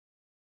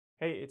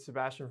Hey, it's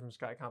Sebastian from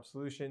SkyComp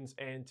Solutions,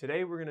 and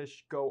today we're going to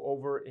go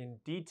over in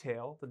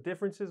detail the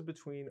differences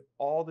between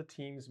all the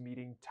Teams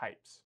meeting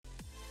types.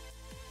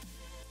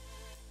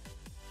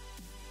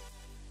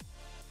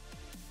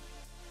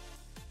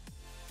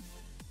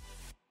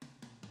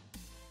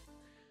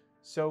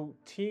 So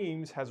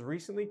Teams has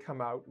recently come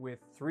out with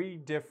 3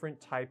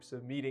 different types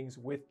of meetings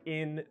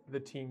within the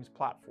Teams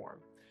platform: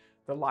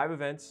 the live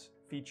events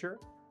feature,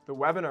 the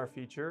webinar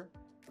feature,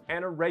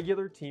 and a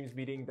regular Teams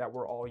meeting that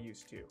we're all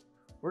used to.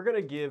 We're going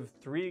to give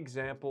 3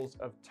 examples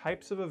of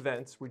types of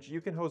events which you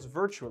can host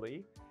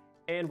virtually,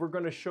 and we're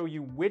going to show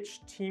you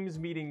which Teams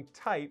meeting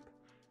type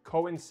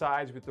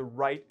coincides with the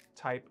right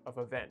type of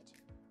event.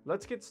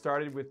 Let's get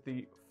started with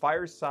the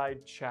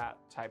fireside chat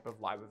type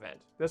of live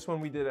event. This one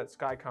we did at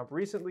SkyComp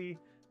recently.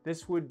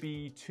 This would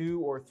be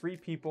 2 or 3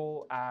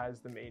 people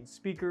as the main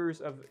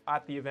speakers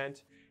at the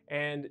event,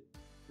 and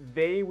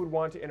they would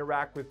want to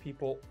interact with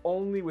people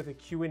only with a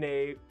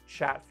Q&A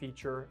chat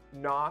feature,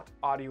 not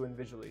audio and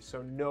visually,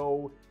 so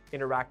no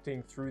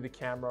interacting through the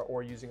camera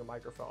or using a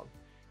microphone.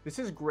 This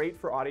is great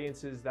for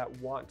audiences that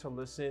want to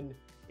listen,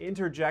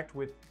 interject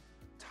with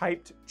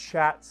typed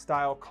chat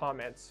style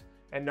comments,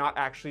 and not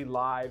actually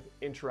live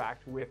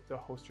interact with the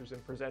hosters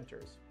and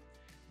presenters.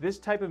 This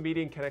type of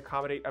meeting can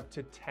accommodate up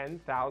to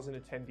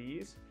 10,000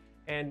 attendees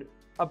and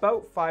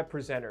about 5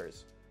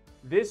 presenters.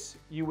 This,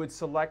 you would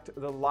select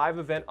the live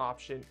event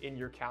option in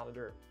your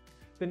calendar.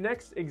 The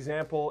next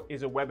example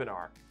is a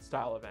webinar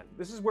style event.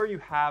 This is where you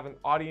have an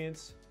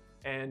audience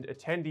and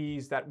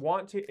attendees that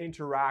want to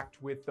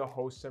interact with the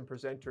hosts and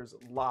presenters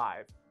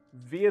live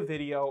via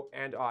video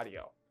and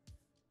audio.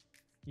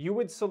 You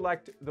would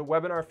select the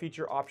webinar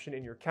feature option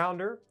in your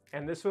calendar,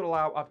 and this would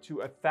allow up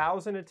to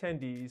 1,000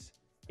 attendees,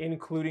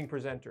 including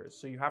presenters.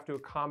 So you have to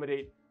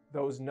accommodate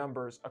those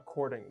numbers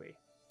accordingly.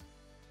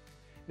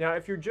 Now,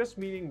 if you're just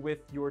meeting with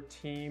your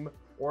team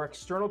or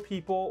external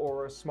people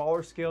or a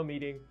smaller scale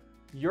meeting,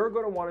 you're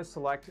going to want to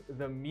select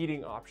the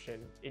meeting option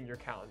in your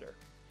calendar.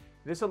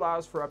 This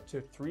allows for up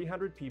to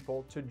 300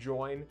 people to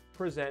join,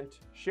 present,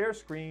 share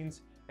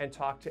screens, and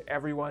talk to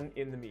everyone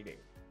in the meeting.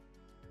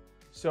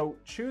 So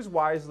choose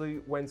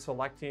wisely when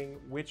selecting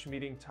which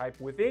meeting type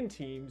within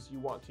Teams you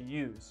want to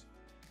use.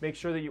 Make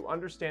sure that you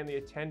understand the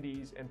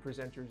attendees and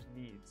presenters'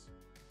 needs.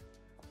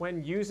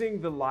 When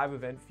using the live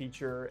event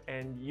feature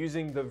and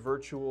using the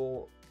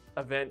virtual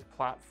event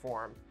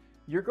platform,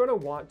 you're going to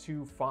want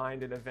to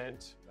find an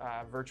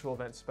virtual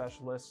event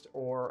specialist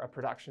or a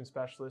production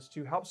specialist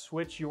to help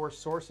switch your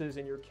sources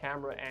and your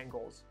camera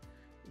angles.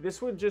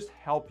 This would just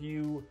help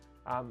you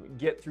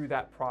get through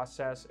that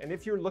process. And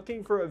if you're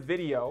looking for a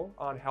video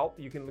on help,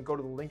 you can go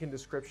to the link in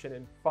description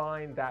and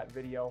find that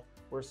video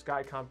where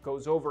SkyComp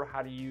goes over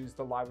how to use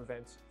the live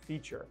events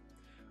feature.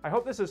 I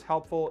hope this is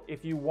helpful.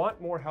 If you want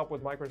more help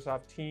with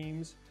Microsoft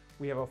Teams,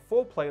 we have a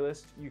full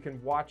playlist. You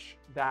can watch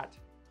that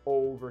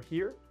over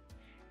here.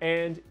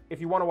 And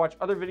if you want to watch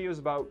other videos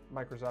about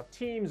Microsoft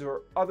Teams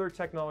or other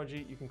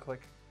technology, you can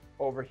click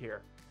over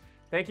here.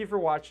 Thank you for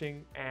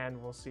watching,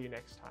 and we'll see you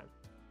next time.